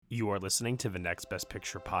You are listening to the Next Best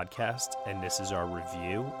Picture podcast, and this is our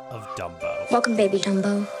review of Dumbo. Welcome, baby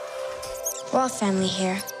Dumbo. We're all family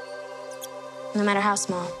here, no matter how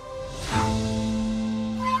small.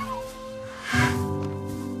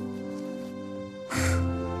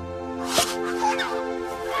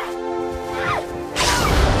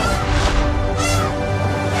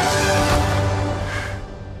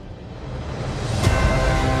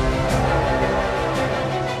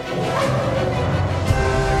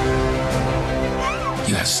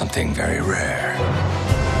 You have something very rare.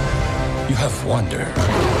 You have wonder.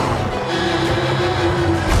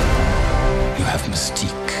 You have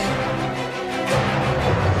mystique.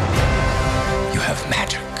 You have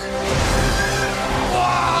magic.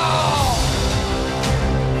 Wow!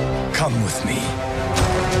 Come with me.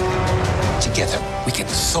 Together, we can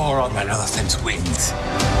soar on an elephant's wings.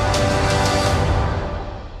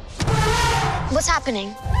 What's happening?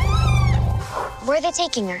 Where are they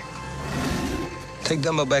taking her? Take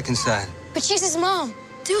Dumbo back inside. But she's his mom.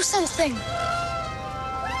 Do something.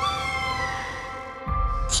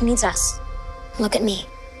 He needs us. Look at me.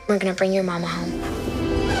 We're gonna bring your mama home.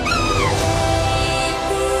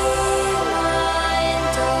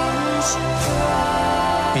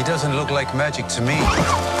 He doesn't look like magic to me.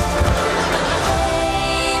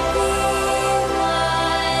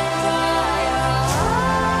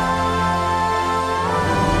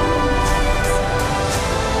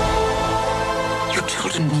 Your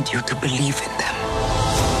children need you to believe in them.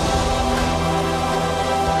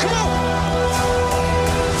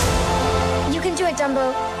 You can do it,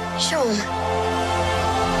 Dumbo. Show him.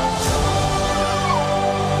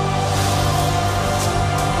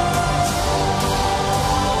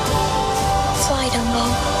 Fly, Dumbo.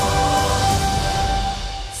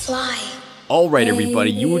 Fly. All right,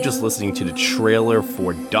 everybody, you were just listening to the trailer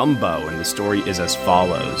for Dumbo, and the story is as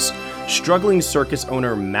follows. Struggling circus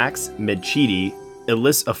owner Max Medchidi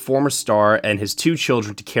enlists a former star and his two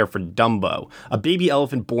children to care for Dumbo, a baby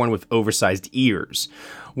elephant born with oversized ears.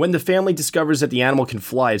 When the family discovers that the animal can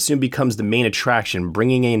fly, it soon becomes the main attraction,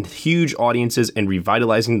 bringing in huge audiences and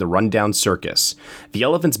revitalizing the rundown circus. The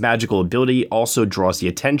elephant's magical ability also draws the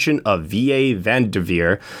attention of V.A.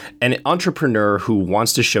 Vanderveer, an entrepreneur who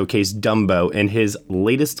wants to showcase Dumbo in his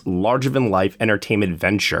latest larger-than-life entertainment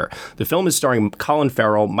venture. The film is starring Colin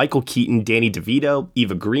Farrell, Michael Keaton, Danny DeVito,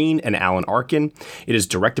 Eva Green, and Alan Arkin. It is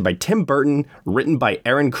directed by Tim Burton, written by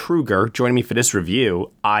Aaron Kruger. Joining me for this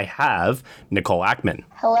review, I have Nicole Ackman.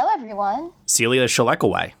 Hello, everyone. Celia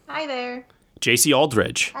Shalekaway. Hi there. JC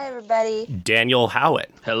Aldridge. Hi, everybody. Daniel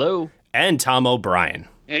Howitt. Hello. And Tom O'Brien.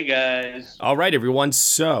 Hey, guys. All right, everyone.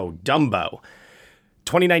 So, Dumbo.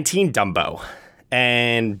 2019 Dumbo.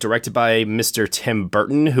 And directed by Mr. Tim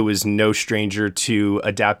Burton, who is no stranger to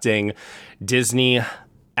adapting Disney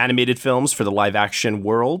animated films for the live-action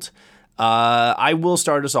world. I will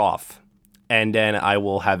start us off. And then I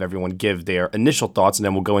will have everyone give their initial thoughts, and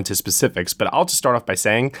then we'll go into specifics. But I'll just start off by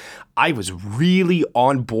saying I was really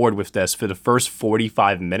on board with this for the first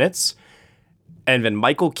 45 minutes. And then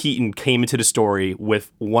Michael Keaton came into the story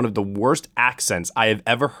with one of the worst accents I have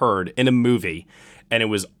ever heard in a movie. And it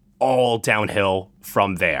was all downhill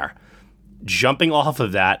from there. Jumping off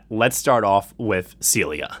of that, let's start off with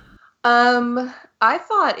Celia. I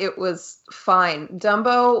thought it was fine.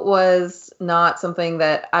 Dumbo was not something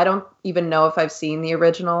that I don't even know if I've seen the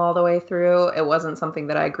original all the way through. It wasn't something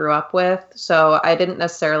that I grew up with, so I didn't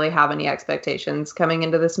necessarily have any expectations coming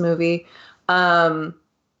into this movie. I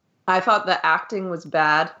thought the acting was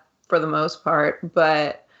bad for the most part,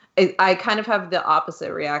 but I kind of have the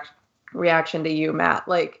opposite reaction to you, Matt.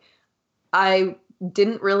 Like, I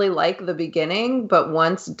didn't really like the beginning, but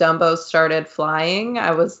once Dumbo started flying,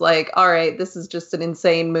 I was like, all right, this is just an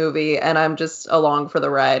insane movie, and I'm just along for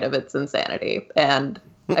the ride of its insanity. And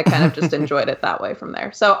I kind of just enjoyed it that way from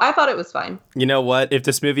there. So I thought it was fine. You know what? If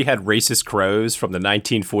this movie had racist crows from the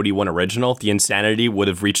 1941 original, the insanity would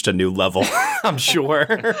have reached a new level, I'm sure.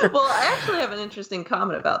 Well, I actually have an interesting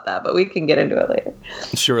comment about that, but we can get into it later.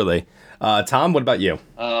 Surely. Tom, what about you?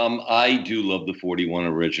 I do love the 41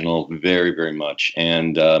 original very, very much.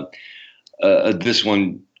 And this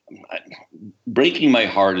one, breaking my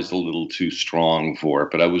heart is a little too strong for it,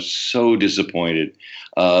 but I was so disappointed.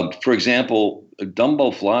 For example,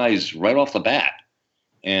 Dumbo flies right off the bat.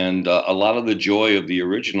 And a lot of the joy of the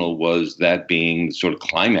original was that being the sort of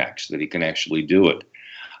climax, that he can actually do it.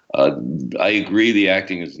 I agree the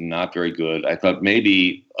acting is not very good. I thought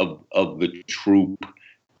maybe of the troupe,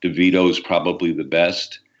 DeVito's probably the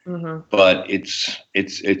best. Mm-hmm. But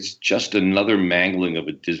it's just another mangling of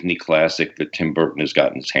a Disney classic that Tim Burton has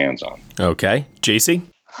gotten his hands on. Okay. JC?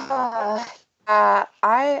 I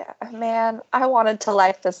I wanted to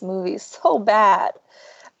like this movie so bad.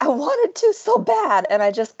 I wanted to so bad, and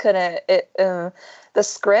I just couldn't. The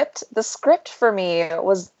script for me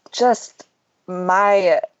was just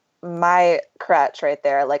my crutch right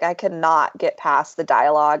there. Like, I could not get past the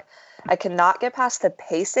dialogue. I could not get past the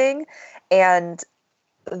pacing and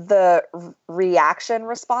the reaction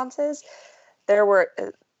responses. There were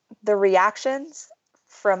the reactions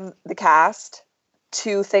from the cast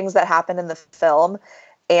to things that happened in the film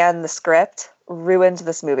and the script ruined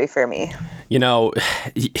this movie for me. You know,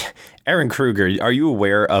 Aaron Kruger, are you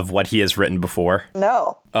aware of what he has written before?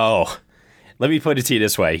 No. Oh, let me put it to you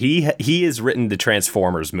this way. He has written the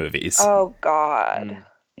Transformers movies. Oh, God.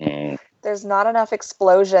 There's not enough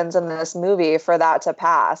explosions in this movie for that to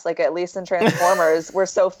pass. Like, at least in Transformers, we're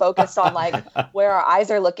so focused on, like, where our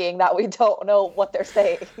eyes are looking that we don't know what they're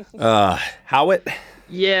saying. Howitt?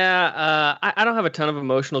 Yeah, I don't have a ton of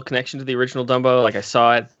emotional connection to the original Dumbo. Like, I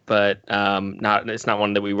saw it, but it's not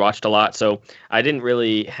one that we watched a lot. So I didn't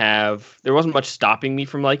really there wasn't much stopping me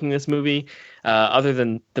from liking this movie, other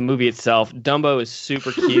than the movie itself. Dumbo is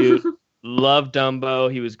super cute. Love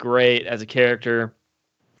Dumbo. He was great as a character.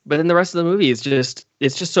 But then the rest of the movie is just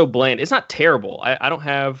so bland. It's not terrible. I don't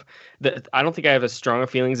think I have as strong of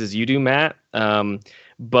feelings as you do, Matt.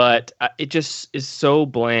 But it just is so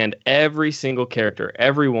bland. Every single character,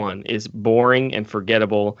 everyone is boring and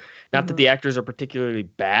forgettable. Not that the actors are particularly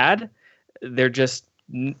bad. They're just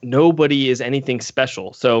nobody is anything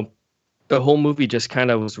special. So the whole movie just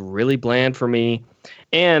kind of was really bland for me.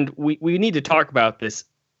 And we need to talk about this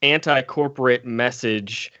anti-corporate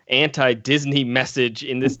message, anti-Disney message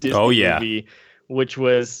in this Disney movie, which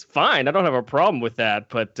was fine. I don't have a problem with that,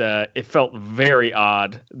 but it felt very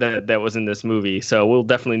odd that was in this movie. So we'll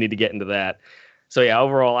definitely need to get into that. So yeah,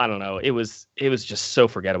 overall, I don't know. It was just so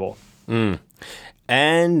forgettable.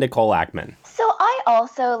 And Nicole Ackman. So I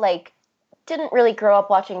also didn't really grow up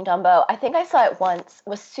watching Dumbo. I think I saw it once,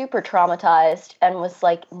 was super traumatized, and was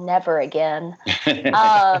like, never again.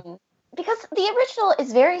 Because the original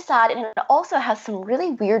is very sad, and it also has some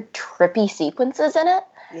really weird, trippy sequences in it.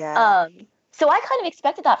 Yeah. So I kind of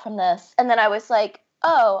expected that from this, and then I was like,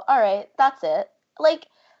 oh, all right, that's it. Like,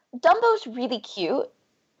 Dumbo's really cute,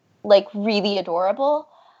 like, really adorable.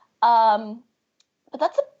 But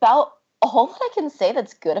that's about all that I can say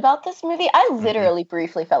that's good about this movie. I literally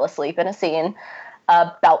briefly fell asleep in a scene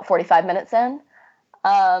about 45 minutes in.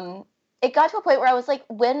 It got to a point where I was like,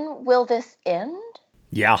 when will this end?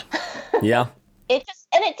 Yeah. It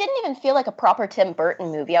didn't even feel like a proper Tim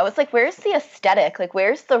Burton movie. I was like, where's the aesthetic? Like,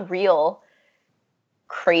 where's the real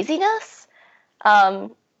craziness?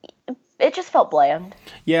 It just felt bland.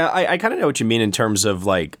 Yeah, I kind of know what you mean in terms of,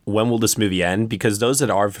 like, when will this movie end? Because those that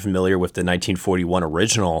are familiar with the 1941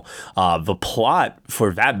 original, the plot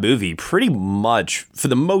for that movie pretty much, for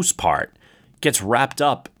the most part, gets wrapped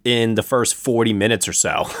up in the first 40 minutes or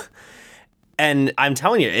so. And I'm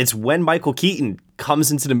telling you, it's when Michael Keaton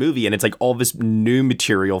comes into the movie and it's like all this new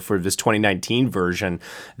material for this 2019 version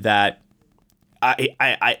that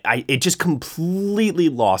it just completely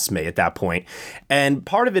lost me at that point. And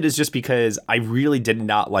part of it is just because I really did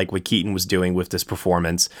not like what Keaton was doing with this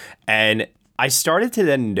performance. And I started to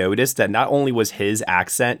then notice that not only was his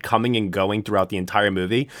accent coming and going throughout the entire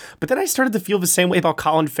movie, but then I started to feel the same way about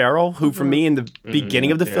Colin Farrell, who for me in the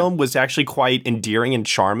beginning of the film was actually quite endearing and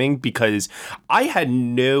charming because I had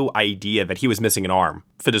no idea that he was missing an arm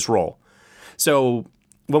for this role. So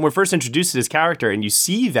when we're first introduced to this character and you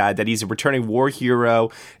see that he's a returning war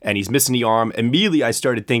hero and he's missing the arm, immediately I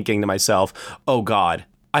started thinking to myself, oh God,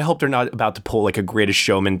 I hope they're not about to pull like a Greatest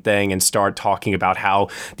Showman thing and start talking about how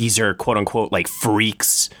these are quote unquote like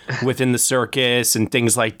freaks within the circus and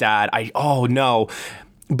things like that. Oh no.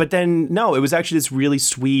 But then no, it was actually this really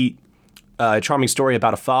sweet, charming story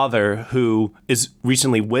about a father who is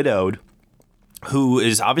recently widowed, who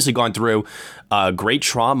is obviously gone through great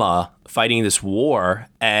trauma fighting this war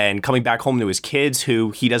and coming back home to his kids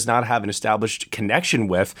who he does not have an established connection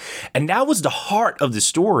with. And that was the heart of the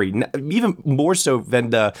story, even more so than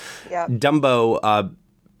the Dumbo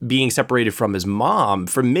being separated from his mom,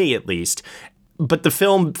 for me at least. But the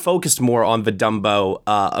film focused more on the Dumbo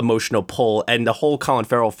emotional pull, and the whole Colin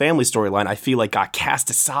Farrell family storyline, I feel like, got cast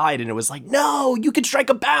aside, and it was like, no, you can strike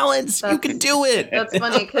a balance. You can do it. That's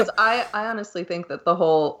funny, because I honestly think that the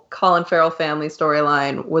whole Colin Farrell family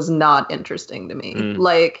storyline was not interesting to me.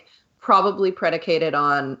 Like, probably predicated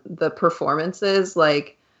on the performances.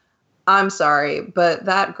 Like, I'm sorry, but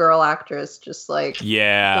that girl actress just like,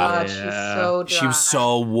 God, she's so dry. She was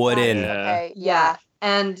so wooden. Yeah.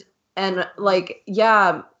 And And like,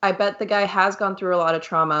 yeah, I bet the guy has gone through a lot of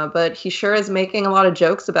trauma, but he sure is making a lot of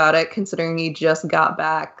jokes about it considering he just got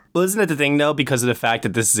back. Well, isn't it the thing, though, because of the fact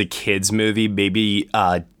that this is a kid's movie, maybe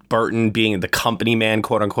Burton being the company man,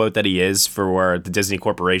 quote unquote, that he is for the Disney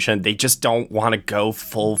Corporation, they just don't want to go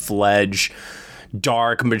full-fledged,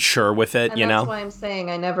 dark, mature with it, and you know? That's why I'm saying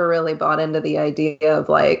I never really bought into the idea of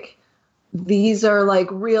like, these are like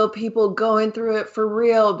real people going through it for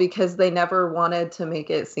real, because they never wanted to make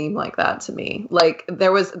it seem like that to me. Like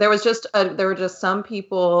there were just some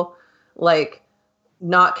people like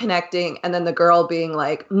not connecting, and then the girl being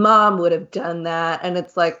like, mom would have done that, and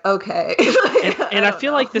it's like, okay. And I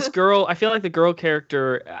feel like the girl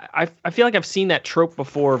character, I feel like I've seen that trope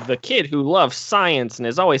before of the kid who loves science and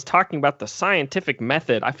is always talking about the scientific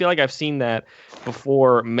method. I feel like I've seen that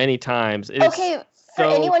before many times. For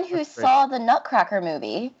anyone who saw the Nutcracker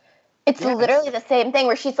movie, it's literally the same thing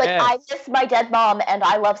where she's like, I miss my dead mom and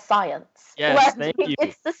I love science. Yes, thank you.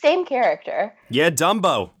 It's the same character. Yeah,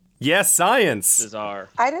 Dumbo. Yeah, science. Bizarre.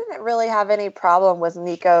 I didn't really have any problem with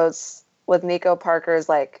Nico Parker's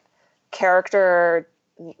like character,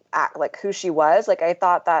 like who she was. Like I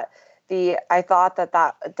thought that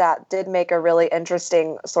did make a really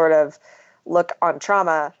interesting sort of look on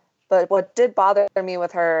trauma. But what did bother me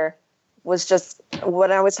with her was just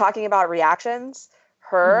when I was talking about reactions,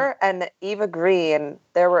 her and Eva Green,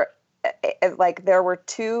 there were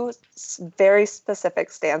two very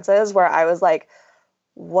specific stances where I was like,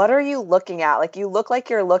 what are you looking at? Like, you look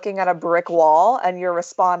like you're looking at a brick wall and you're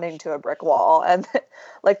responding to a brick wall. And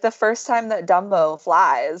like the first time that Dumbo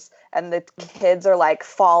flies and the kids are like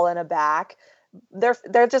fallen aback,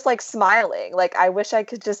 they're just like smiling. Like, I wish I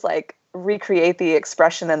could just like recreate the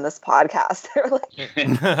expression in this podcast. They're like,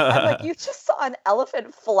 I'm like, you just saw an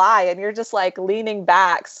elephant fly and you're just like leaning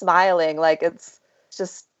back, smiling. Like, it's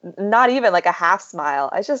just not even like a half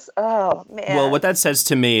smile. Oh man. Well, what that says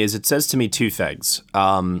to me is, it says to me two things.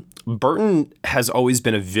 Burton has always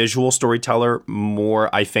been a visual storyteller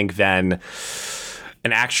more, I think, than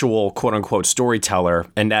an actual quote unquote storyteller.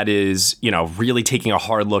 And that is, really taking a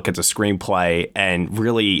hard look at the screenplay and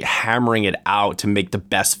really hammering it out to make the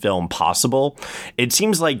best film possible. It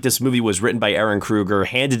seems like this movie was written by Aaron Kruger,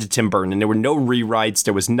 handed to Tim Burton, and there were no rewrites.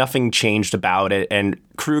 There was nothing changed about it. And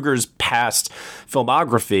Kruger's past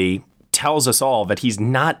filmography tells us all that he's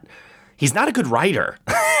not a good writer.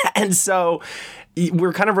 And so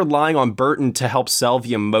we're kind of relying on Burton to help sell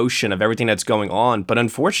the emotion of everything that's going on. But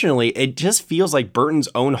unfortunately, it just feels like Burton's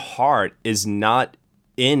own heart is not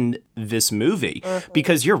in this movie. Mm-hmm.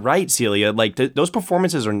 Because you're right, Celia, like those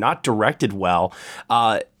performances are not directed well.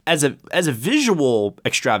 As a visual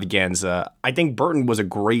extravaganza, I think Burton was a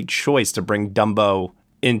great choice to bring Dumbo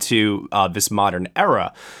into this modern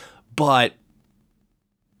era. But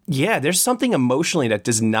yeah, there's something emotionally that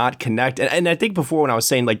does not connect. And I think before, when I was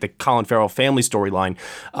saying like the Colin Farrell family storyline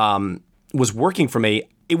was working for me,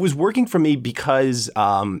 it was working for me because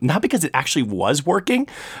not because it actually was working,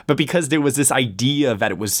 but because there was this idea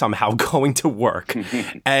that it was somehow going to work.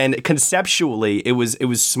 And conceptually, it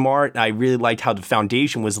was smart. I really liked how the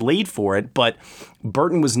foundation was laid for it, but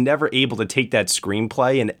Burton was never able to take that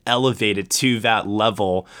screenplay and elevate it to that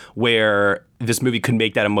level where this movie could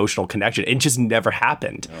make that emotional connection. It just never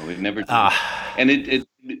happened. No, it never did. And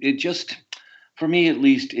it just, for me at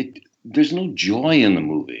least, there's no joy in the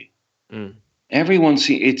movie. Mm.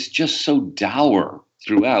 It's just so dour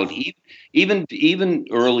throughout. Even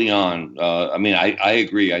early on. I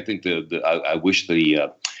agree. I think I wish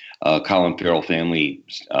the Colin Farrell family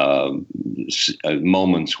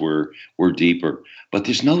moments were deeper, but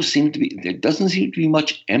there doesn't seem to be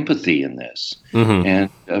much empathy in this. Mm-hmm.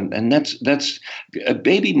 And that's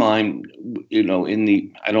Baby Mine. I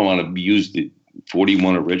don't want to use the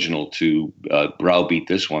 41 original to browbeat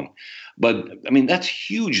this one. But I mean, that's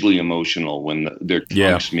hugely emotional when their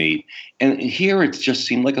trunks meet, and here it just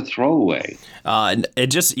seemed like a throwaway.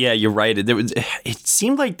 You're right. It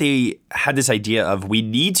seemed like they had this idea of, we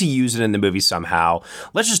need to use it in the movie somehow.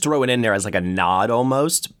 Let's just throw it in there as like a nod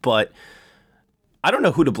almost. But I don't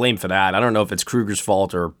know who to blame for that. I don't know if it's Kruger's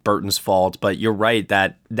fault or Burton's fault. But you're right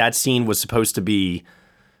that scene was supposed to be.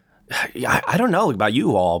 I don't know about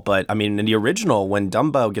you all, but I mean, in the original, when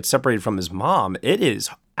Dumbo gets separated from his mom, it is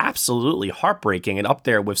absolutely heartbreaking and up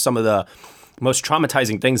there with some of the most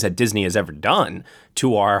traumatizing things that Disney has ever done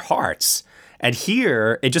to our hearts. And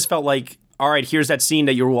here, it just felt like, all right, here's that scene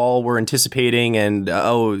that you all were anticipating, and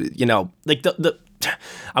like I'm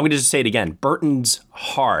going to just say it again. Burton's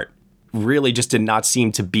heart really just did not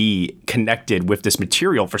seem to be connected with this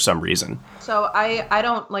material for some reason. So I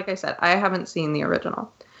don't, like I said, I haven't seen the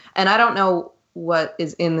original. And I don't know what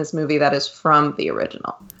is in this movie that is from the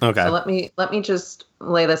original. Okay. So let me just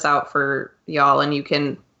lay this out for y'all, and you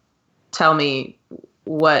can tell me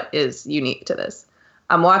what is unique to this.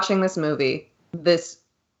 I'm watching this movie. This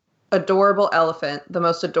adorable elephant, the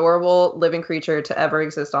most adorable living creature to ever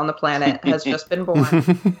exist on the planet, has just been born.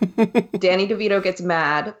 Danny DeVito gets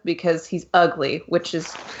mad because he's ugly, which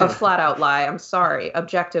is a flat out lie. I'm sorry.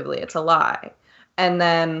 Objectively, it's a lie. And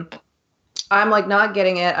then I'm like, not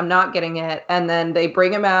getting it. I'm not getting it. And then they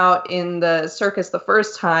bring him out in the circus the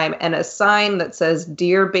first time, and a sign that says,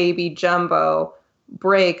 "Dear Baby Jumbo,"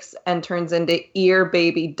 breaks and turns into "Ear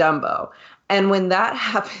Baby Dumbo." And when that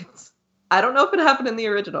happens, I don't know if it happened in the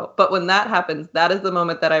original, but when that happens, that is the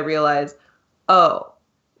moment that I realize, oh,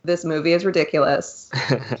 this movie is ridiculous.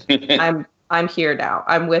 I'm here now.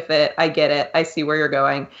 I'm with it. I get it. I see where you're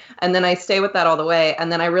going. And then I stay with that all the way.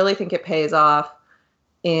 And then I really think it pays off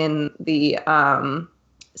in the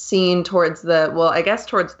scene towards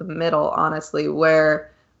the middle, honestly,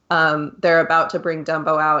 where they're about to bring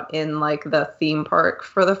Dumbo out in like the theme park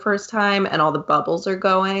for the first time, and all the bubbles are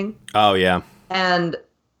going. Oh yeah. And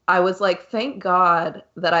I was like, thank God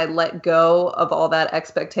that I let go of all that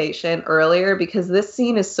expectation earlier, because this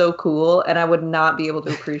scene is so cool, and I would not be able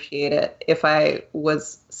to appreciate it if I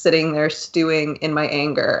was sitting there stewing in my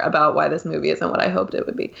anger about why this movie isn't what I hoped it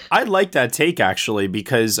would be. I like that take, actually,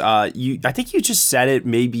 because I think you just said it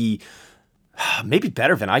maybe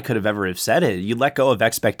better than I could have ever have said it. You let go of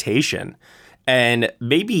expectation, and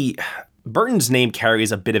maybe Burton's name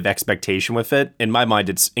carries a bit of expectation with it. In my mind,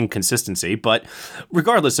 it's inconsistency, but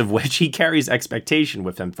regardless of which, he carries expectation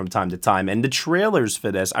with him from time to time. And the trailers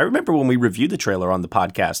for this, I remember when we reviewed the trailer on the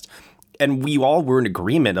podcast, and we all were in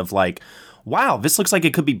agreement of like, wow, this looks like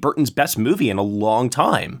it could be Burton's best movie in a long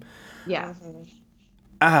time. Yeah.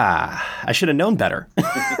 I should have known better.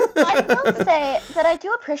 I will say that I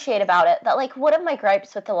do appreciate about it that, like, one of my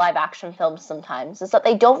gripes with the live action films sometimes is that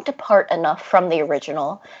they don't depart enough from the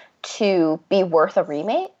original to be worth a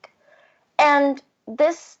remake. And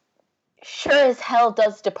this sure as hell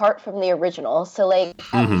does depart from the original. So, like,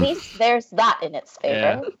 at least there's that in its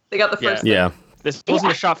favor. Yeah. They got the first. Yeah. This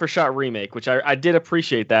wasn't a shot-for-shot remake, which I did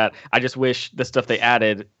appreciate that. I just wish the stuff they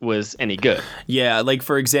added was any good. Yeah, like,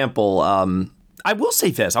 for example, I will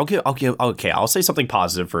say this. I'll say something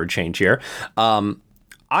positive for a change here. I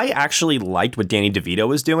actually liked what Danny DeVito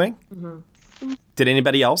was doing. Mm-hmm. Did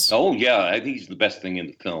anybody else? Oh, yeah. I think he's the best thing in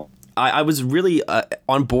the film. I was really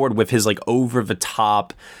on board with his, like,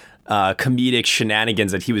 over-the-top comedic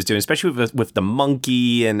shenanigans that he was doing, especially with the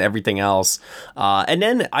monkey and everything else. And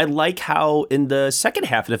then I like how in the second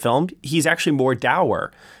half of the film, he's actually more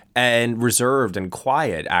dour and reserved and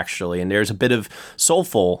quiet, actually. And there's a bit of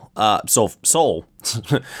soul. There's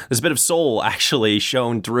a bit of soul actually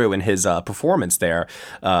shown through in his performance there,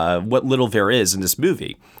 what little there is in this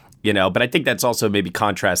movie. You know, but I think that's also maybe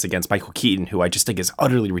contrast against Michael Keaton, who I just think is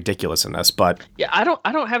utterly ridiculous in this. But yeah, I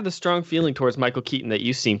don't have the strong feeling towards Michael Keaton that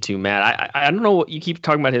you seem to, Matt. I don't know what you keep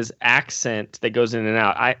talking about, his accent that goes in and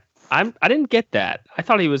out. I didn't get that. I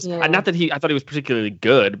thought he was I thought he was particularly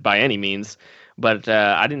good by any means, but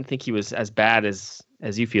I didn't think he was as bad as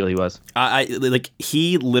you feel he was.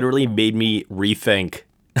 He literally made me rethink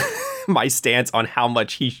my stance on how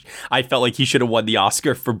much I felt like he should have won the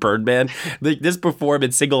Oscar for Birdman. Like, this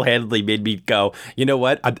performance single-handedly made me go, you know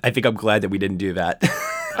what? I think I'm glad that we didn't do that.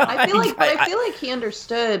 I feel like he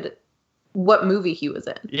understood what movie he was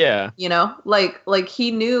in. Yeah. You know, like he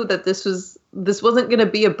knew that this wasn't going to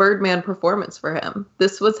be a Birdman performance for him.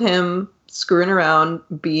 This was him screwing around,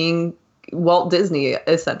 being Walt Disney,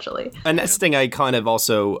 essentially. And that's the thing I kind of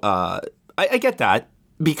also, I get that,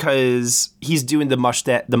 because he's doing the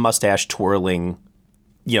mustache twirling,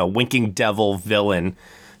 you know, winking devil villain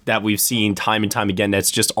that we've seen time and time again.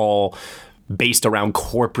 That's just all based around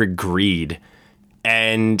corporate greed.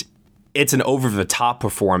 And it's an over-the-top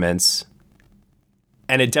performance.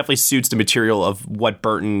 And it definitely suits the material of what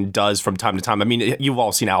Burton does from time to time. I mean, you've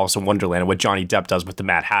all seen Alice in Wonderland and what Johnny Depp does with the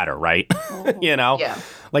Mad Hatter, right? You know? Yeah.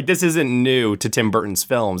 Like, this isn't new to Tim Burton's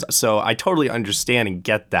films. So I totally understand and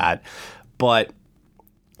get that. But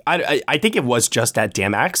I think it was just that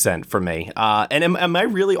damn accent for me. And am I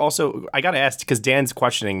really also, I got to ask, because Dan's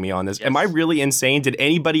questioning me on this, yes. Am I really insane? Did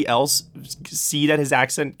anybody else see that his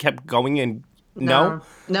accent kept going and no?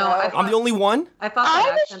 I'm the only one? I thought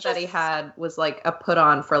the accent that he had was like a put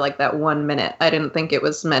on for like that 1 minute. I didn't think it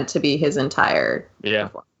was meant to be his entire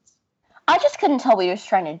performance. I just couldn't tell what he was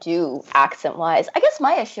trying to do accent-wise. I guess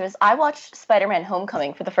my issue is I watched Spider-Man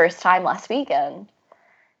Homecoming for the first time last weekend.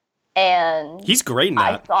 And he's great in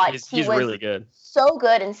that. I thought he's was really good. So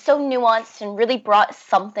good and so nuanced and really brought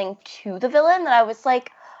something to the villain that I was like,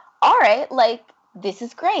 all right, like, this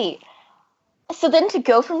is great. So then to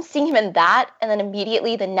go from seeing him in that and then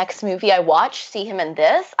immediately the next movie I watched, see him in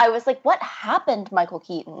this, I was like, what happened, Michael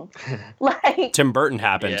Keaton? Like, Tim Burton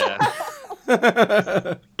happened.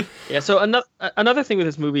 Yeah. Yeah. So another thing with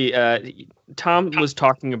this movie, Tom was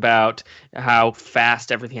talking about how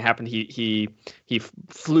fast everything happened. He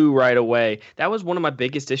flew right away. That was one of my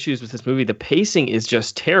biggest issues with this movie. The pacing is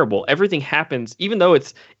just terrible. Everything happens, even though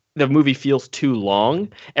the movie feels too long.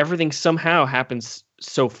 Everything somehow happens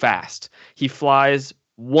so fast. He flies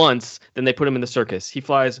once, then they put him in the circus. He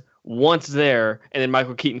flies once there, and then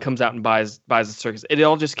Michael Keaton comes out and buys the circus. It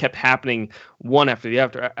all just kept happening one after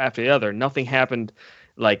the other. Nothing happened,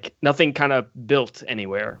 like nothing kind of built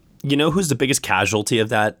anywhere. You know who's the biggest casualty of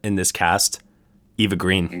that in this cast? Eva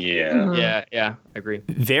Green. Yeah. Mm-hmm. Yeah, I agree.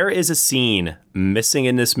 There is a scene missing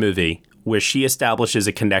in this movie where she establishes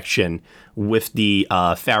a connection with the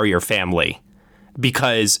Farrier family.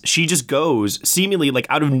 Because she just goes seemingly like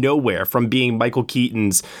out of nowhere from being Michael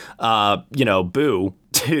Keaton's, boo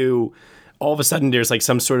to all of a sudden there's like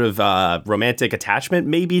some sort of romantic attachment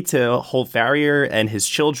maybe to Holt Farrier and his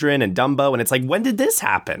children and Dumbo. And it's like, when did this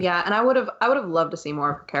happen? Yeah. And I would have loved to see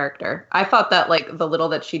more of her character. I thought that like the little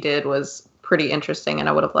that she did was pretty interesting and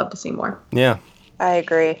I would have loved to see more. Yeah. I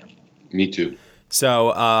agree. Me too.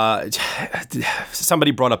 So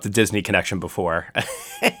somebody brought up the Disney connection before.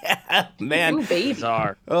 Man. Ooh, baby.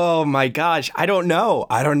 Bizarre. Oh my gosh. I don't know.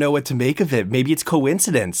 I don't know what to make of it. Maybe it's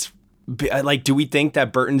coincidence. Like, do we think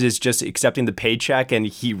that Burton is just accepting the paycheck and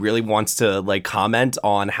he really wants to like comment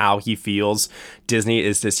on how he feels Disney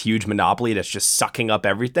is this huge monopoly that's just sucking up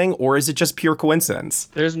everything? Or is it just pure coincidence?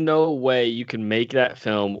 There's no way you can make that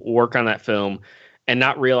film, work on that film, and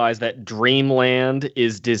not realize that Dreamland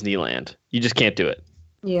is Disneyland. You just can't do it.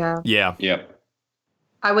 Yeah. Yeah. Yep.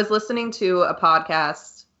 I was listening to a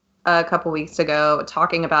podcast a couple weeks ago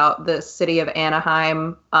talking about the city of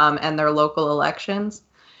Anaheim and their local elections.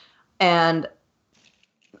 And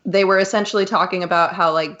they were essentially talking about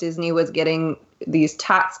how like Disney was getting these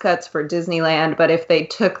tax cuts for Disneyland. But if they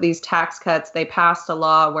took these tax cuts, they passed a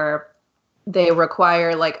law where they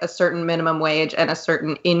require like a certain minimum wage and a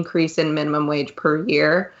certain increase in minimum wage per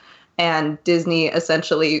year. And Disney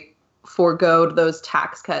essentially foregoed those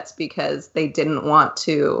tax cuts because they didn't want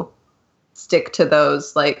to stick to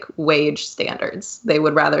those like wage standards. They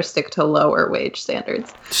would rather stick to lower wage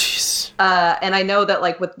standards. Jeez. And I know that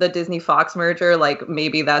like with the Disney Fox merger, like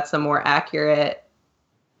maybe that's a more accurate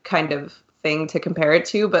kind of thing to compare it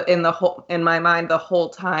to. But in my mind, the whole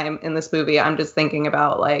time in this movie, I'm just thinking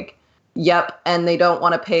about like, yep, and they don't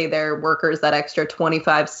want to pay their workers that extra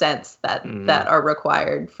 25 cents that are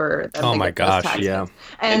required for them Oh to my get those gosh, tax yeah. cuts.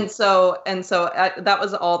 And so that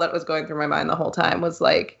was all that was going through my mind the whole time was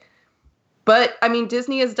like, but I mean,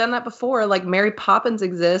 Disney has done that before. Like Mary Poppins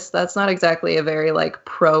exists. That's not exactly a very like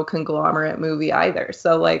pro conglomerate movie either.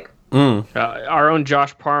 So like, our own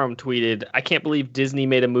Josh Parham tweeted, "I can't believe Disney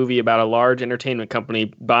made a movie about a large entertainment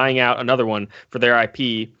company buying out another one for their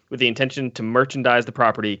IP with the intention to merchandise the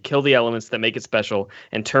property, kill the elements that make it special,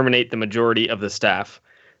 and terminate the majority of the staff."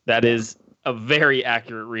 That is a very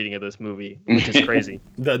accurate reading of this movie, which is crazy.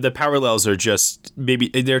 The parallels are just maybe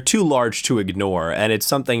they're too large to ignore. And it's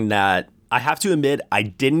something that I have to admit I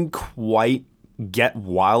didn't quite get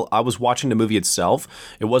while I was watching the movie itself.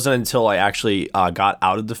 It wasn't until I actually got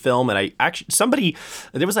out of the film and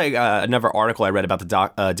there was like another article I read about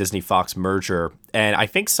the Disney Fox merger, and I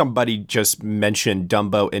think somebody just mentioned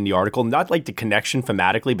Dumbo in the article, not like the connection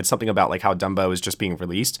thematically, but something about like how Dumbo is just being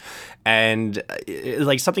released, and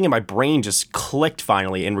like something in my brain just clicked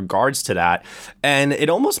finally in regards to that, and it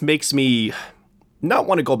almost makes me not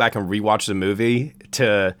want to go back and rewatch the movie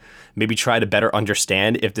to maybe try to better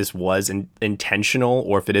understand if this was intentional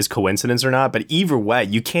or if it is coincidence or not. But either way,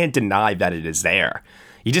 you can't deny that it is there.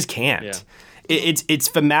 You just can't. Yeah. It's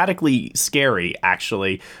thematically scary,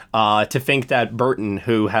 actually, to think that Burton,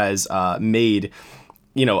 who has made,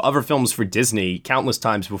 other films for Disney countless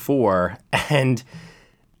times before, and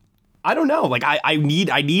I don't know. Like I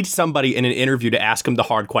need somebody in an interview to ask him the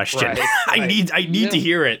hard question. Right, I need to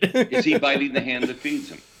hear it. Is he biting the hand that feeds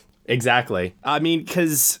him? Exactly. I mean,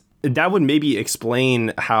 because that would maybe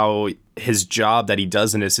explain how his job that he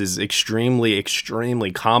does in this is extremely,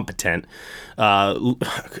 extremely competent,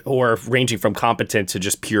 or ranging from competent to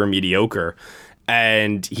just pure mediocre.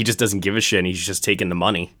 And he just doesn't give a shit. And he's just taking the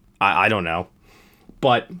money. I don't know.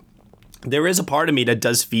 But there is a part of me that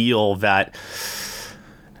does feel that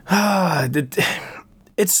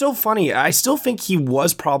it's so funny. I still think he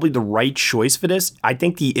was probably the right choice for this. I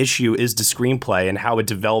think the issue is the screenplay and how it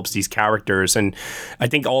develops these characters. And I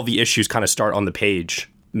think all the issues kind of start on the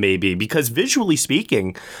page. maybe, because visually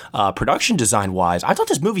speaking, production design wise, I thought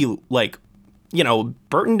this movie, like, you know,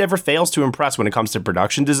 Burton never fails to impress when it comes to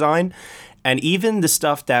production design. And even the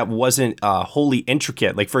stuff that wasn't wholly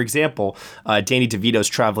intricate, like, for example, Danny DeVito's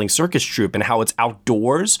traveling circus troupe and how it's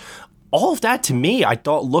outdoors, all of that to me, I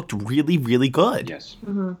thought looked really, really good. Yes.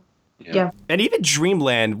 Mm-hmm. Yeah. And even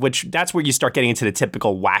Dreamland, which that's where you start getting into the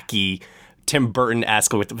typical wacky Tim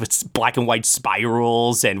Burton-esque with black and white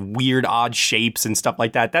spirals and weird odd shapes and stuff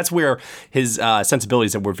like that. That's where his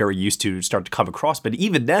sensibilities that we're very used to start to come across. But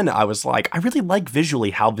even then, I was like, I really like visually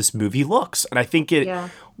how this movie looks. And I think it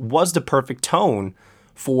was the perfect tone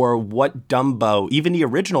for what Dumbo, even the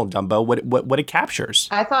original Dumbo, what it captures.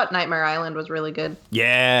 I thought Nightmare Island was really good.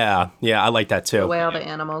 Yeah, I like that too. The way all the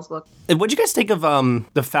animals look. And what'd you guys think of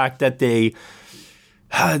the fact that they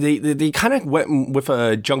kind of went with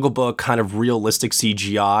a Jungle Book kind of realistic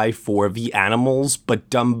CGI for the animals, but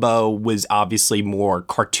Dumbo was obviously more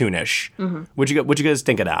cartoonish. Mm-hmm. What'd you guys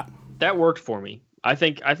think of that? That worked for me. I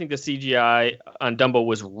think the CGI on Dumbo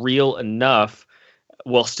was real enough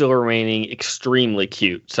while still remaining extremely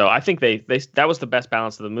cute. So I think they that was the best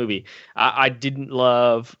balance of the movie. I didn't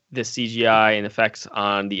love the CGI and effects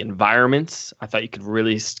on the environments. I thought you could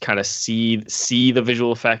really kind of see the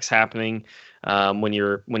visual effects happening when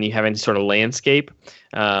you have any sort of landscape.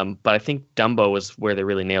 But I think Dumbo was where they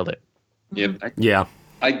really nailed it. Yeah.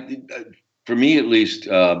 For me, at least,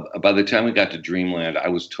 by the time we got to Dreamland, I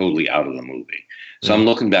was totally out of the movie. So I'm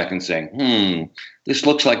looking back and saying, this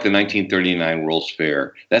looks like the 1939 World's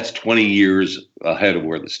Fair. That's 20 years ahead of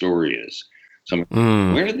where the story is. So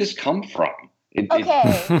where did this come from?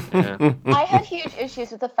 I had huge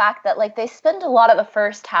issues with the fact that, like, they spend a lot of the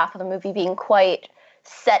first half of the movie being quite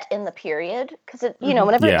set in the period. Because,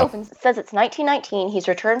 whenever it opens, it says it's 1919. He's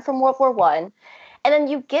returned from World War I. And then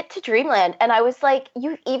you get to Dreamland, and I was like,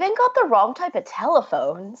 you even got the wrong type of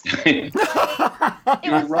telephones. It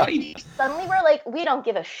was right. Suddenly we're like, we don't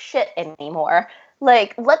give a shit anymore.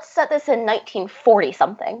 Like, let's set this in 1940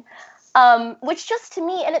 something. Which just to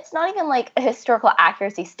me, and it's not even like a historical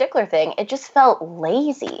accuracy stickler thing, it just felt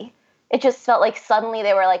lazy. It just felt like suddenly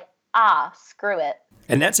they were like, screw it.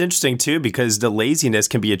 And that's interesting, too, because the laziness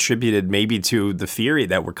can be attributed maybe to the theory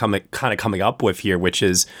that we're coming up with here, which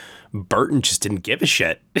is Burton just didn't give a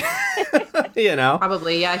shit.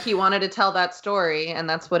 Probably, yeah. He wanted to tell that story, and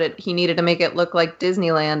that's what he needed to make it look like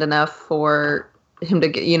Disneyland enough for him to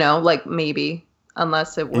get, like, maybe,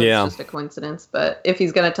 unless it was just a coincidence. But if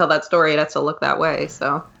he's going to tell that story, it has to look that way,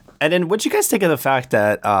 so. And then what'd you guys think of the fact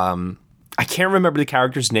that, I can't remember the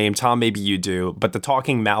character's name, Tom, maybe you do, but the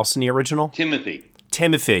talking mouse in the original?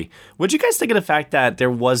 Timothy. What'd you guys think of the fact that there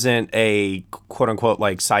wasn't a quote-unquote,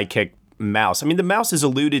 like, sidekick mouse? I mean, the mouse is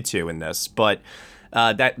alluded to in this, but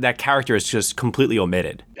that character is just completely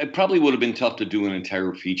omitted. It probably would have been tough to do an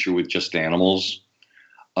entire feature with just animals,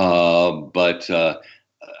 but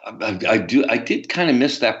I did kind of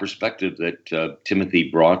miss that perspective that Timothy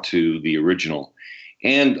brought to the original,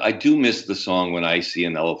 and I do miss the song "When I See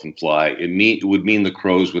an Elephant Fly." It would mean the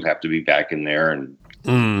crows would have to be back in there, and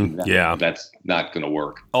that's not going to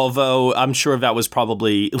work. Although I'm sure that was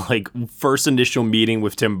probably like first initial meeting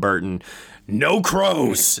with Tim Burton. No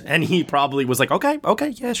crows. And he probably was like, okay,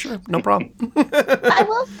 yeah, sure, no problem. I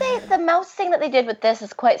will say the mouse thing that they did with this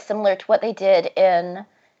is quite similar to what they did in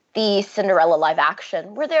the Cinderella live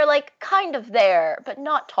action, where they're like kind of there, but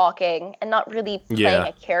not talking and not really playing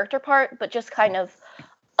a character part, but just kind of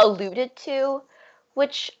alluded to,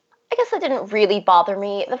 which I guess that didn't really bother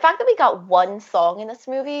me. The fact that we got one song in this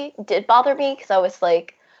movie did bother me because I was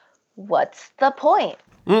like, what's the point?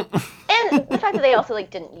 And the fact that they also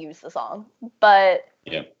like didn't use the song. But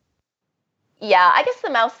yeah, I guess the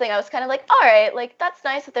mouse thing, I was kind of like, all right, like that's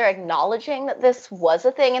nice that they're acknowledging that this was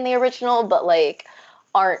a thing in the original, but like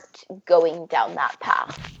aren't going down that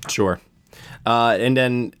path. Sure. And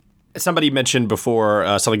then somebody mentioned before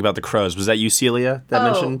something about the crows. Was that you, Celia, that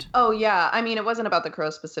mentioned? Oh, yeah. I mean, it wasn't about the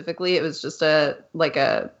crows specifically. It was just maybe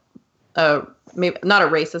not a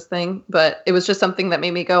racist thing, but it was just something that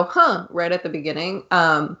made me go, right at the beginning.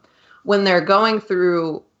 When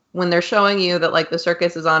they're showing you that like the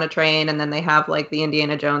circus is on a train and then they have like the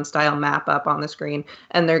Indiana Jones style map up on the screen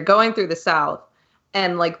and they're going through the South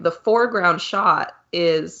and like the foreground shot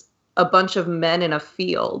is a bunch of men in a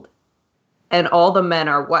field. And all the men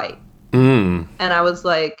are white. And I was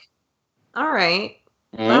like, all right,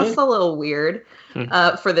 that's a little weird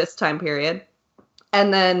for this time period.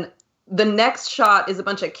 And then the next shot is a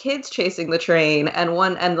bunch of kids chasing the train. And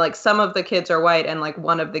like some of the kids are white and like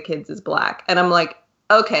one of the kids is black. And I'm like,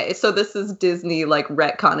 okay, so this is Disney like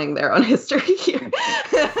retconning their own history here.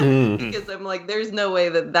 Because I'm like, there's no way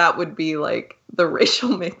that would be like the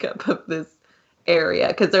racial makeup of this area,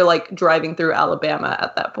 because they're like driving through Alabama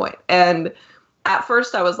at that point. And at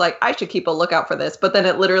first I was like, I should keep a lookout for this, but then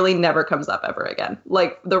it literally never comes up ever again.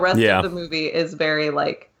 Like the rest of the movie is very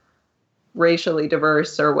like racially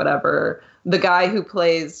diverse or whatever. The guy who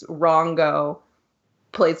plays Rongo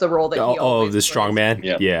plays the role that he always the plays. strong man.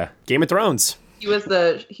 Yeah. Game of Thrones. He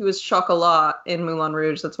was Chocolat in Moulin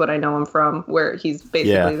Rouge. That's what I know him from, where he's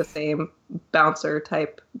basically the same bouncer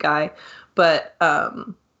type guy. But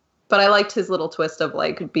I liked his little twist of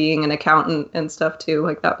like being an accountant and stuff too.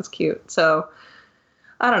 Like that was cute. So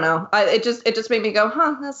I don't know. It just made me go,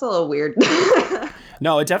 that's a little weird.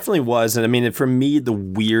 No, it definitely was. And I mean, for me, the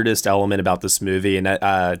weirdest element about this movie, and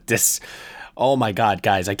oh my God,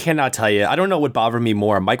 guys, I cannot tell you. I don't know what bothered me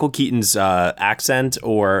more, Michael Keaton's accent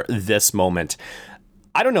or this moment.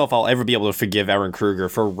 I don't know if I'll ever be able to forgive Aaron Kruger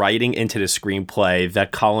for writing into the screenplay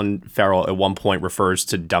that Colin Farrell at one point refers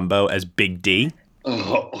to Dumbo as Big D.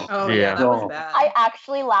 Oh yeah, that was bad. I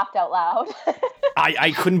actually laughed out loud.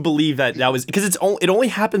 I couldn't believe that was, because it only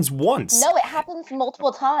happens once. No, it happens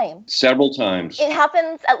multiple times. Several times. It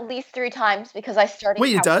happens at least 3 times because I started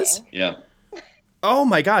Wait, counting. it does? Yeah. Oh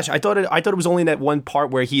my gosh, I thought it was only in that one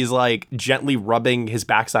part where he's like gently rubbing his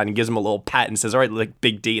backside and gives him a little pat and says, "All right, like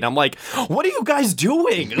Big D." And I'm like, "What are you guys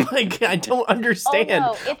doing?" Like, I don't understand.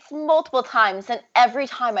 Oh no, it's multiple times, and every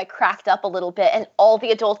time I cracked up a little bit, and all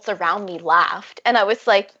the adults around me laughed, and I was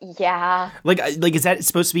like, "Yeah." Like is that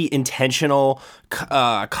supposed to be intentional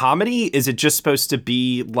comedy? Is it just supposed to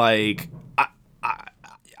be like?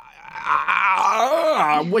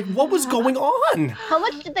 What was going on? How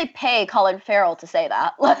much did they pay Colin Farrell to say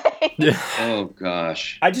that? Oh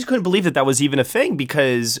gosh, I just couldn't believe that was even a thing,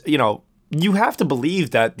 because you have to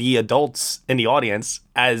believe that the adults in the audience,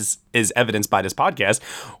 as is evidenced by this podcast,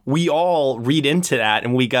 we all read into that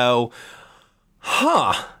and we go,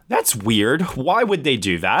 that's weird. Why would they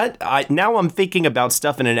do that? Now I'm thinking about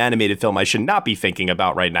stuff in an animated film I should not be thinking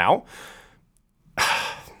about right now.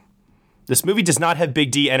 This movie does not have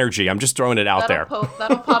Big D energy. I'm just throwing it out there.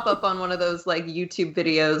 That'll pop up on one of those like YouTube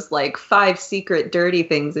videos, like 5 secret dirty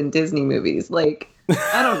things in Disney movies. Like,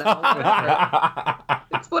 I don't know. Whatever.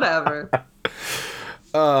 It's whatever.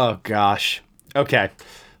 Oh, gosh. Okay.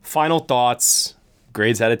 Final thoughts.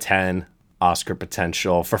 Grades out of 10. Oscar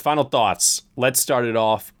potential. For final thoughts, let's start it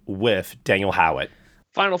off with Daniel Howitt.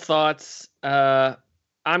 Final thoughts.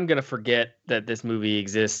 I'm going to forget that this movie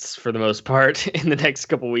exists for the most part in the next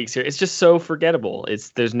couple weeks here. It's just so forgettable.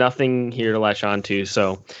 There's nothing here to latch on to.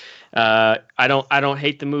 So I don't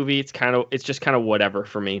hate the movie. It's just kind of whatever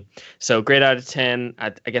for me. So grade out of 10,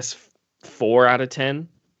 I guess 4 out of 10.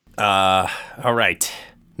 All right.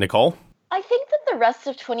 Nicole? I think that the rest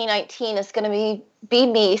of 2019 is going to be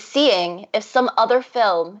me seeing if some other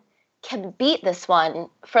film can beat this one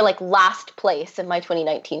for like last place in my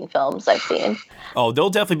 2019 films I've seen. Oh, there'll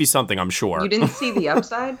definitely be something, I'm sure. You didn't see The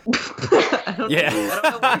Upside? I don't know what you're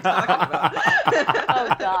talking about.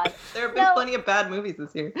 Oh God. There have been plenty of bad movies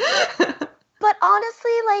this year. But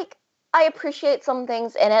honestly, like, I appreciate some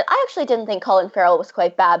things in it. I actually didn't think Colin Farrell was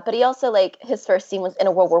quite bad, but he also, like, his first scene was in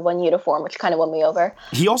a World War I uniform, which kind of won me over.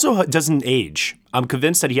 He also doesn't age. I'm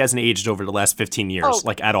convinced that he hasn't aged over the last 15 years,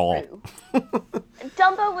 at all.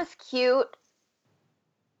 Dumbo was cute.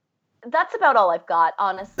 That's about all I've got,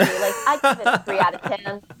 honestly. Like, I give it a 3 out of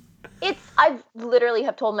 10. I literally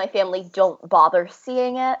have told my family, don't bother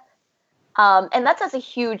seeing it. And that's as a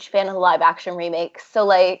huge fan of the live action remakes. So,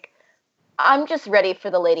 like, I'm just ready for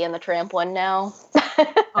the Lady and the Tramp one now.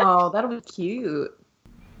 Oh, that'll be cute.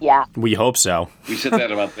 Yeah. We hope so. We said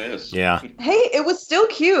that about this. Yeah. Hey, it was still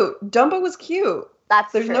cute. Dumbo was cute.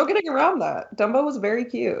 There's true. no getting around that. Dumbo was very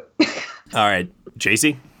cute. All right.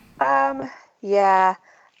 JC? Yeah.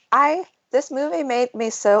 This movie made me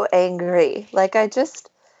so angry. Like, it's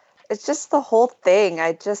just the whole thing.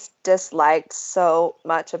 I just disliked so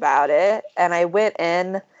much about it. And I went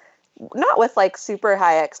in not with like super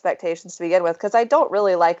high expectations to begin with, because I don't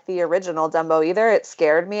really like the original Dumbo either. It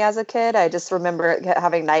scared me as a kid. I just remember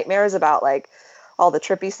having nightmares about like all the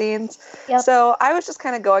trippy scenes. Yep. So I was just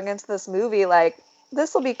kind of going into this movie like,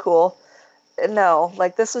 this will be cool. No,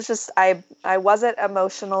 like this was just, I wasn't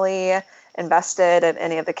emotionally invested in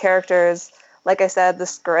any of the characters. Like I said, the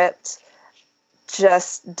script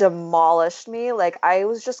just demolished me. Like, I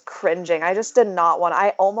was just cringing. I just did not want, I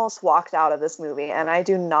almost walked out of this movie, and I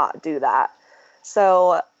do not do that.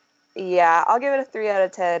 So yeah, I'll give it a 3 out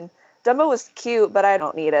of 10. Dumbo was cute, but I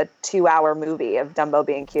don't need a 2-hour movie of Dumbo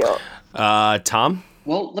being cute. Tom?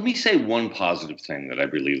 Well, let me say one positive thing that I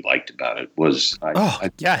really liked about it was...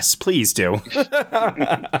 yes, please do.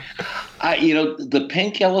 The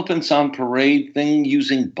pink elephants on parade thing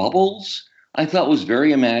using bubbles, I thought was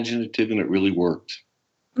very imaginative and it really worked.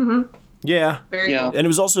 Mm-hmm. Yeah. Very cool. And it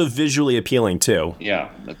was also visually appealing, too. Yeah.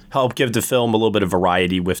 Help give the film a little bit of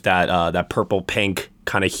variety with that purple-pink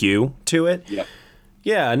kind of hue to it. Yep.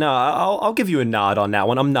 Yeah, no, I'll give you a nod on that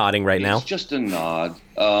one. I'm nodding right now. It's just a nod.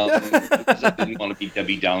 Because I didn't want to be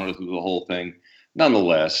Debbie Downer through the whole thing.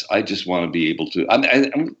 Nonetheless, I just want to be able to...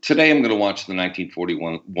 today I'm going to watch the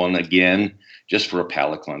 1941 one again, just for a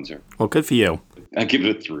palate cleanser. Well, good for you. I give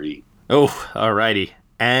it a 3. Oh, alrighty.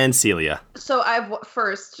 And Celia. So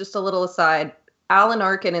first, just a little aside, Alan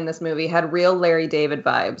Arkin in this movie had real Larry David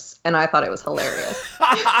vibes, and I thought it was hilarious.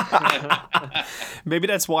 Maybe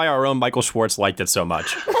that's why our own Michael Schwartz liked it so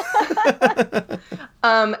much.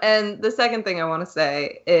 And the second thing I want to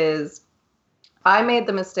say is I made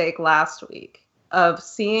the mistake last week of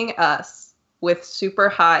seeing Us with super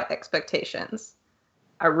high expectations.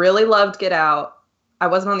 I really loved Get Out. I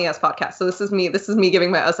wasn't on the Us podcast, so this is me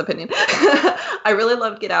giving my Us opinion. I really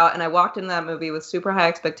loved Get Out, and I walked into that movie with super high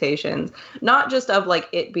expectations, not just of like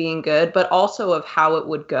it being good, but also of how it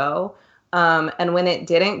would go. And when it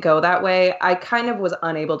didn't go that way, I kind of was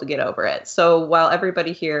unable to get over it. So while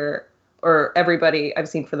everybody here, or everybody I've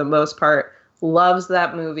seen for the most part, loves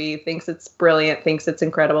that movie, thinks it's brilliant, thinks it's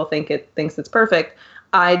incredible, thinks it's perfect,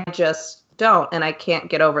 I just don't, and I can't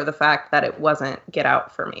get over the fact that it wasn't Get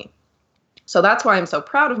Out for me. So that's why I'm so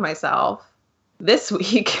proud of myself this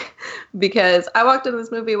week, because I walked into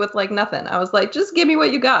this movie with like nothing. I was like, just give me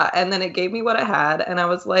what you got. And then it gave me what it had. And I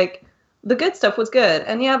was like, the good stuff was good.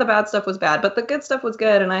 And yeah, the bad stuff was bad, but the good stuff was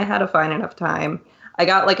good. And I had a fine enough time. I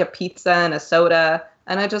got like a pizza and a soda,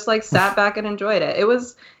 and I just like sat back and enjoyed it. It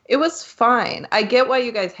was fine. I get why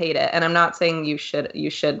you guys hate it. And I'm not saying you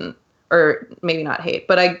shouldn't, or maybe not hate,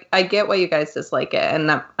 but I get why you guys dislike it.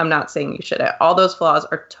 And I'm not saying you shouldn't. All those flaws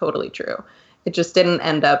are totally true. It just didn't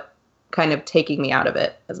end up kind of taking me out of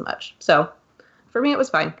it as much. So for me, it was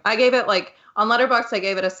fine. I gave it like on Letterboxd, I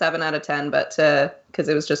gave it a 7 out of 10, but because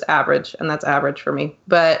it was just average, and that's average for me.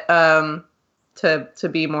 But to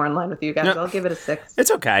be more in line with you guys, I'll give it a 6.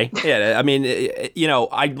 It's okay. Yeah, I mean,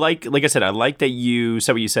 I like I said, I like that you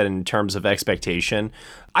said what you said in terms of expectation.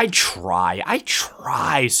 I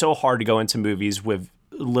try so hard to go into movies with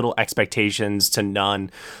little expectations to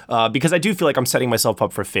none, because I do feel like I'm setting myself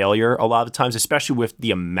up for failure a lot of the times, especially with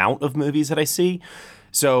the amount of movies that I see.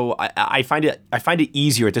 So I find it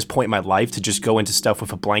easier at this point in my life to just go into stuff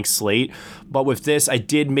with a blank slate. But with this, I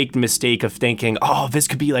did make the mistake of thinking, oh, this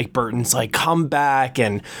could be like Burton's like comeback,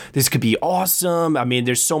 and this could be awesome. I mean,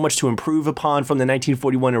 there's so much to improve upon from the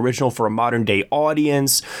 1941 original for a modern day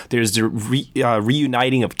audience. There's the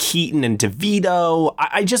reuniting of Keaton and DeVito.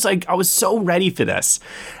 I was so ready for this.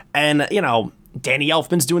 And, Danny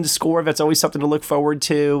Elfman's doing the score. That's always something to look forward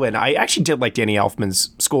to. And I actually did like Danny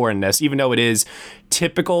Elfman's score in this, even though it is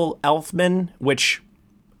typical Elfman, which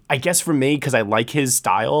I guess for me, because I like his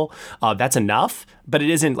style, that's enough. But it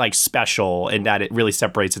isn't like special in that it really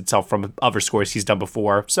separates itself from other scores he's done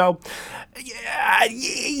before. So yeah,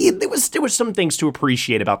 there was some things to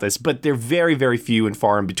appreciate about this, but they're very, very few and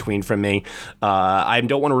far in between from me. I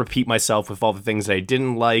don't want to repeat myself with all the things that I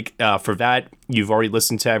didn't like. For that, you've already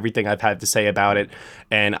listened to everything I've had to say about it.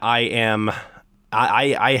 And I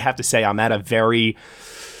have to say I'm at a very...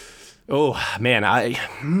 Oh man,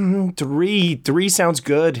 3 sounds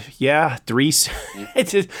good. Yeah, 3.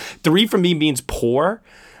 It's just, 3 for me means poor,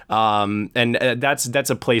 and that's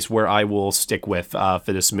a place where I will stick with for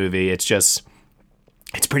this movie. It's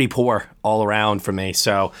pretty poor all around for me.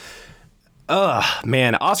 So,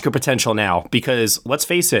 man, Oscar potential now, because let's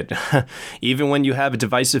face it, even when you have a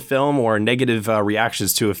divisive film or negative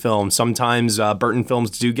reactions to a film, sometimes Burton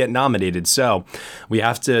films do get nominated. So we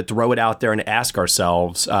have to throw it out there and ask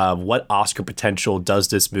ourselves, what Oscar potential does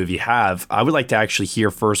this movie have? I would like to actually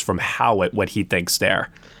hear first from Howitt what he thinks there.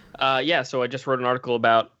 So I just wrote an article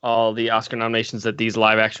about all the Oscar nominations that these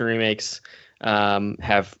live action remakes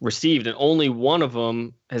have received, and only one of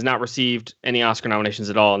them has not received any Oscar nominations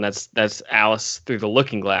at all, and that's Alice Through the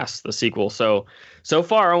Looking Glass, the sequel. So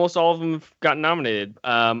far, almost all of them have gotten nominated.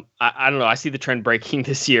 I don't know. I see the trend breaking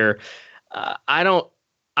this year. I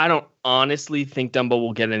don't honestly think Dumbo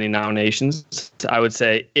will get any nominations. I would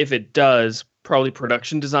say if it does, probably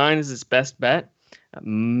production design is its best bet.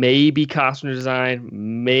 Maybe costume design,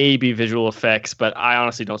 maybe visual effects, but I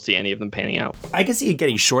honestly don't see any of them panning out. I can see it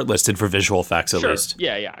getting shortlisted for visual effects at least.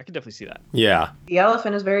 Yeah, I can definitely see that. Yeah. The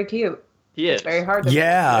elephant is very cute. He is. It's very hard to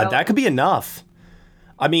that could be enough.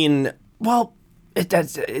 I mean, well,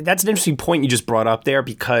 That's an interesting point you just brought up there,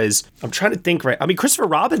 because I'm trying to think, right? I mean, Christopher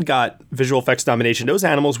Robin got visual effects nomination. Those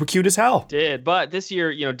animals were cute as hell. Did, but this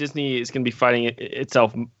year, Disney is going to be fighting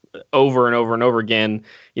itself over and over and over again.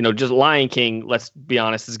 Just Lion King, let's be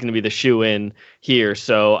honest, is going to be the shoe-in here.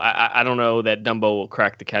 So I don't know that Dumbo will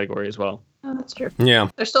crack the category as well. Oh, that's true. Yeah.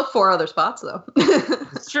 There's still 4 other spots, though.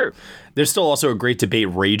 It's true. There's still also a great debate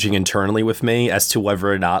raging internally with me as to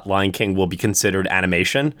whether or not Lion King will be considered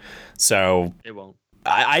animation. So it won't.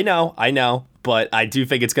 I know, but I do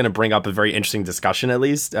think it's going to bring up a very interesting discussion, at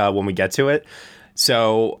least when we get to it.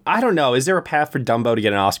 So I don't know. Is there a path for Dumbo to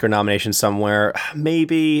get an Oscar nomination somewhere?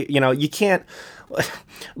 Maybe. You can't.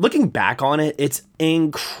 Looking back on it, it's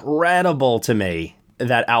incredible to me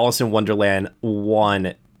that Alice in Wonderland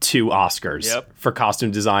won 2 Oscars for costume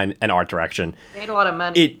design and art direction. Made a lot of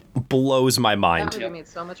money. It blows my mind. They made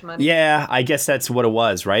so much money. Yeah, I guess that's what it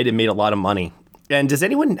was, right? It made a lot of money. And does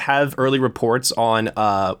anyone have early reports on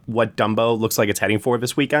what Dumbo looks like it's heading for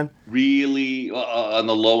this weekend? Really, on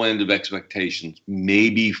the low end of expectations,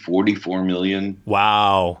 maybe 44 million.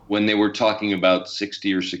 Wow. When they were talking about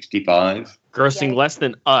 60 or 65. Grossing less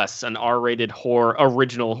than Us, an R-rated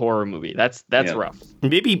original horror movie. That's rough.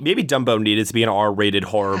 Maybe Dumbo needed to be an R-rated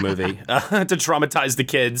horror movie to traumatize the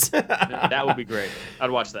kids. That would be great.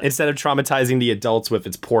 I'd watch that. Instead of traumatizing the adults with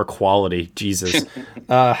its poor quality. Jesus.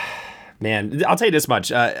 Man, I'll tell you this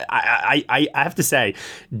much. I have to say,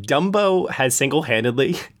 Dumbo has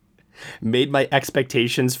single-handedly made my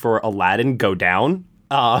expectations for Aladdin go down,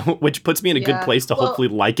 which puts me in a good place to hopefully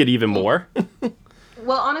like it even more.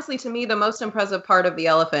 Well, honestly, to me, the most impressive part of the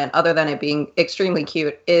elephant, other than it being extremely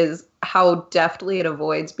cute, is how deftly it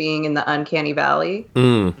avoids being in the uncanny valley.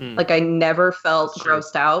 Like, I never felt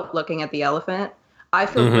grossed out looking at the elephant. I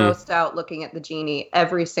feel grossed out looking at the genie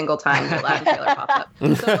every single time the Aladdin trailer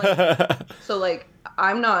pops up. So,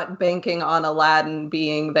 I'm not banking on Aladdin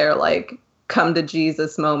being their, come to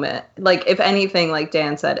Jesus moment. If anything, like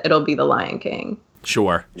Dan said, it'll be the Lion King.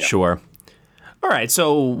 Sure. All right,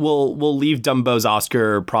 so we'll leave Dumbo's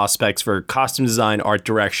Oscar prospects for costume design, art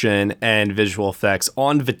direction, and visual effects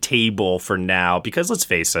on the table for now, because let's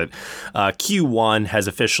face it, Q1 has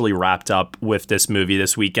officially wrapped up with this movie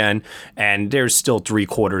this weekend, and there's still 3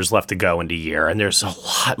 quarters left to go in the year, and there's a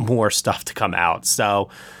lot more stuff to come out. So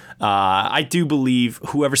I do believe,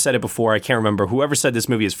 whoever said it before, I can't remember, whoever said this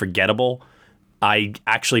movie is forgettable, I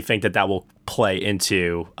actually think that will play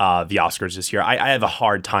into the Oscars this year. I have a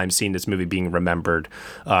hard time seeing this movie being remembered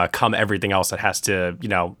come everything else that has to,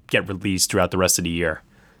 get released throughout the rest of the year.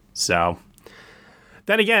 So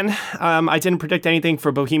then again, I didn't predict anything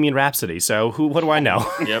for Bohemian Rhapsody, so what do I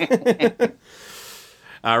know? Yep.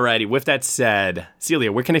 Alrighty, with that said,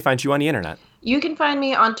 Celia, where can I find you on the internet? You can find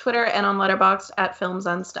me on Twitter and on Letterboxd at Films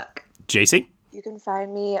Unstuck. JC? You can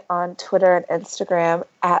find me on Twitter and Instagram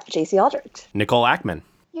at JC Aldrich. Nicole Ackman.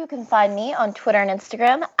 You can find me on Twitter and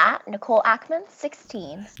Instagram at Nicole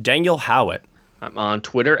Ackman16. Daniel Howitt. I'm on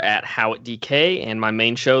Twitter at HowittDK and my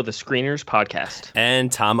main show, The Screeners Podcast. And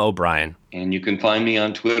Tom O'Brien. And you can find me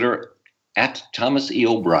on Twitter at Thomas E.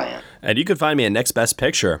 O'Brien. And you can find me at Next Best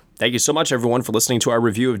Picture. Thank you so much, everyone, for listening to our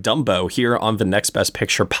review of Dumbo here on the Next Best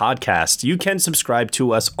Picture podcast. You can subscribe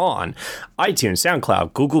to us on iTunes,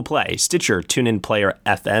 SoundCloud, Google Play, Stitcher, TuneIn Player,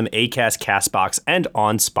 FM, Acast, CastBox, and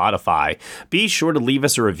on Spotify. Be sure to leave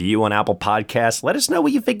us a review on Apple Podcasts. Let us know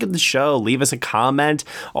what you think of the show. Leave us a comment.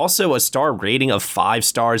 Also, a star rating of 5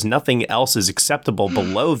 stars. Nothing else is acceptable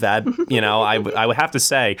below that. I would have to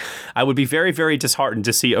say, I would be very, very disheartened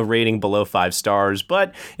to see a rating below 5 stars.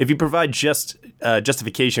 But if you provide just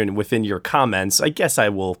justification within your comments, I guess I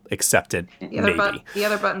will accept it. The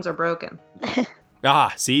other buttons are broken.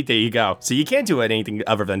 See, there you go. So you can't do anything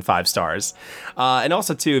other than 5 stars. And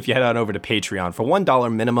also, too, if you head on over to Patreon, for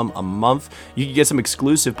 $1 minimum a month, you can get some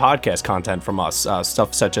exclusive podcast content from us.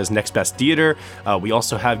 Stuff such as Next Best Theater. We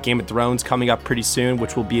also have Game of Thrones coming up pretty soon,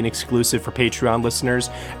 which will be an exclusive for Patreon listeners,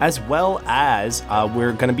 as well as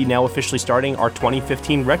we're going to be now officially starting our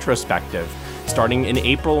 2015 retrospective, starting in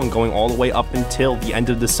April and going all the way up until the end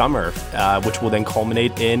of the summer, which will then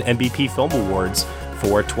culminate in MVP Film Awards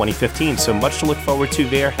for 2015. So much to look forward to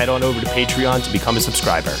there. Head on over to Patreon to become a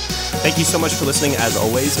subscriber. Thank you so much for listening as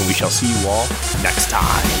always, and we shall see you all next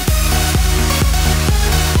time.